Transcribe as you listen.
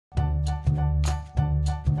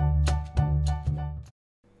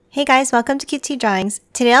Hey guys, welcome to Cute Tea Drawings.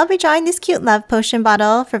 Today I'll be drawing this cute love potion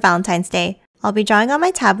bottle for Valentine's Day. I'll be drawing on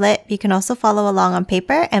my tablet, but you can also follow along on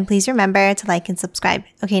paper, and please remember to like and subscribe.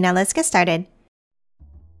 Okay, now let's get started.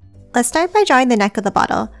 Let's start by drawing the neck of the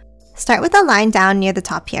bottle. Start with a line down near the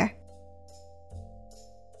top here.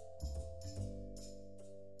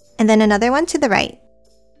 And then another one to the right.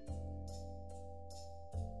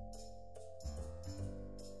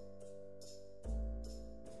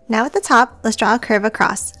 Now at the top, let's draw a curve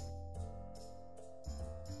across.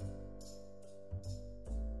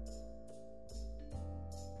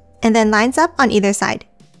 And then lines up on either side.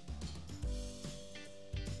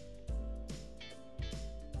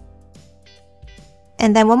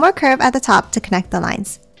 And then one more curve at the top to connect the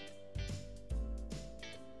lines.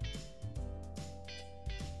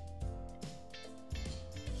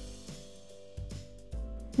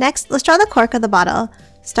 Next, let's draw the cork of the bottle.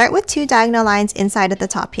 Start with two diagonal lines inside at the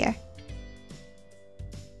top here.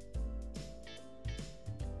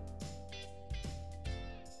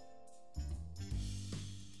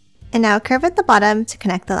 And now curve at the bottom to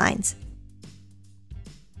connect the lines.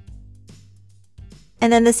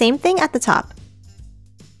 And then the same thing at the top.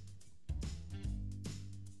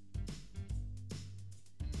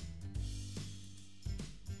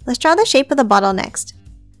 Let's draw the shape of the bottle next.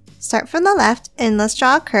 Start from the left and let's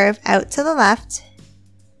draw a curve out to the left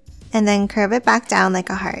and then curve it back down like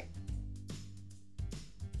a heart.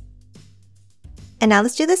 And now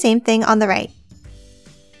let's do the same thing on the right.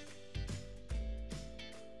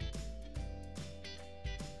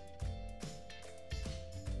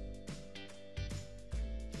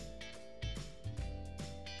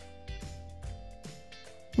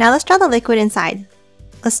 Now let's draw the liquid inside.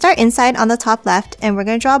 Let's start inside on the top left and we're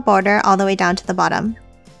going to draw a border all the way down to the bottom.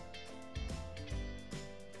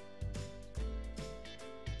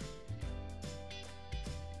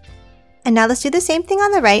 And now let's do the same thing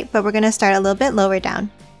on the right, but we're going to start a little bit lower down.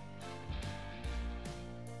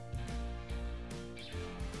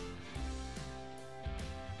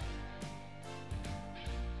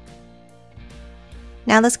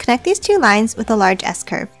 Now let's connect these two lines with a large S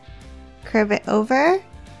curve. Curve it over,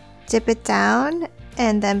 dip it down,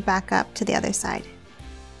 and then back up to the other side.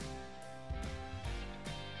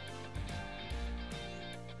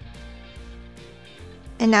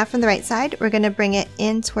 And now from the right side, we're going to bring it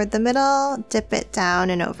in toward the middle, dip it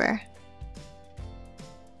down and over.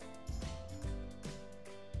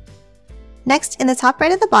 Next, in the top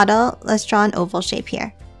right of the bottle, let's draw an oval shape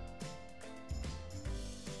here.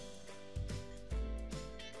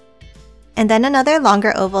 And then another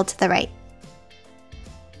longer oval to the right.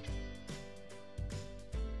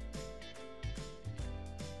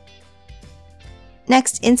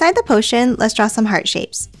 Next, inside the potion, let's draw some heart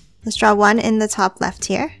shapes. Let's draw one in the top left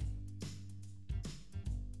here.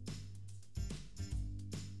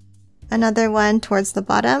 Another one towards the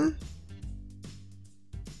bottom.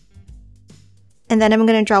 And then I'm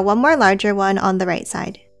going to draw one more larger one on the right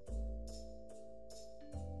side.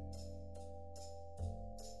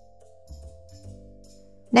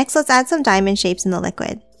 Next, let's add some diamond shapes in the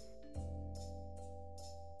liquid.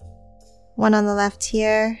 One on the left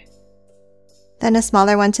here. Then a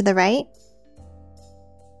smaller one to the right.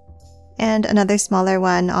 And another smaller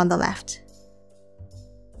one on the left.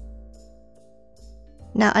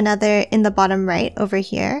 Now another in the bottom right over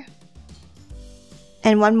here.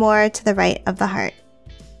 And one more to the right of the heart.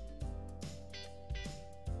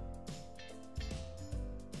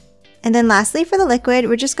 And then lastly for the liquid,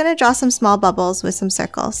 we're just going to draw some small bubbles with some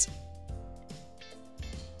circles.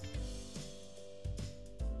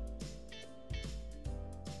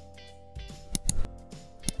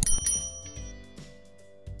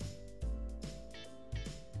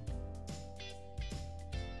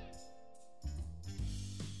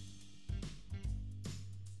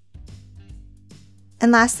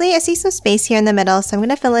 And lastly, I see some space here in the middle, so I'm going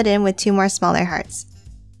to fill it in with two more smaller hearts.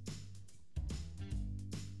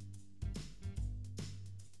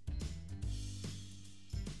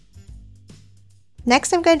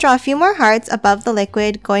 Next, I'm going to draw a few more hearts above the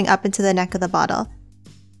liquid going up into the neck of the bottle.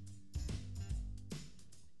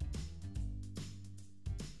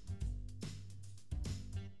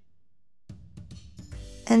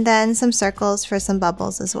 And then some circles for some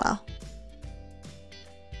bubbles as well.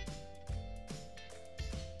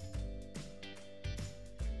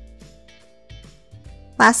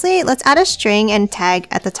 Lastly, let's add a string and tag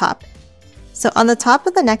at the top. So on the top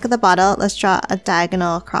of the neck of the bottle, let's draw a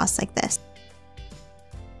diagonal across like this.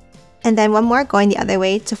 And then one more going the other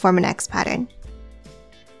way to form an X pattern.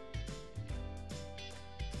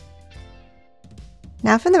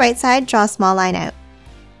 Now from the right side, draw a small line out.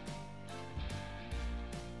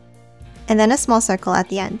 and then a small circle at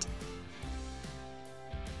the end.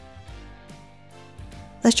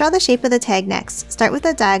 Let's draw the shape of the tag next. Start with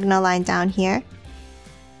a diagonal line down here,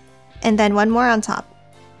 and then one more on top.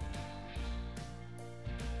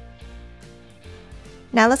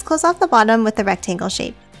 Now let's close off the bottom with the rectangle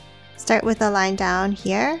shape. Start with a line down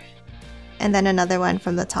here, and then another one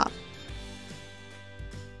from the top.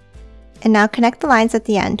 And now connect the lines at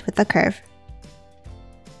the end with a curve.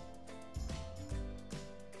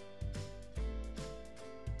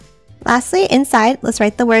 Lastly, inside, let's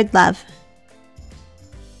write the word love.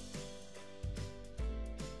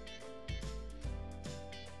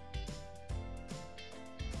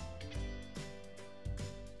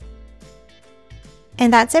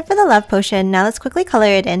 And that's it for the love potion. Now let's quickly color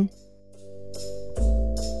it in.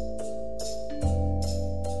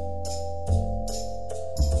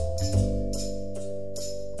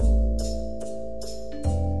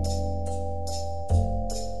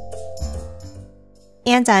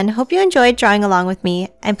 And done. Hope you enjoyed drawing along with me,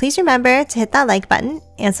 and please remember to hit that like button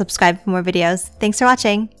and subscribe for more videos. Thanks for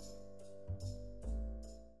watching!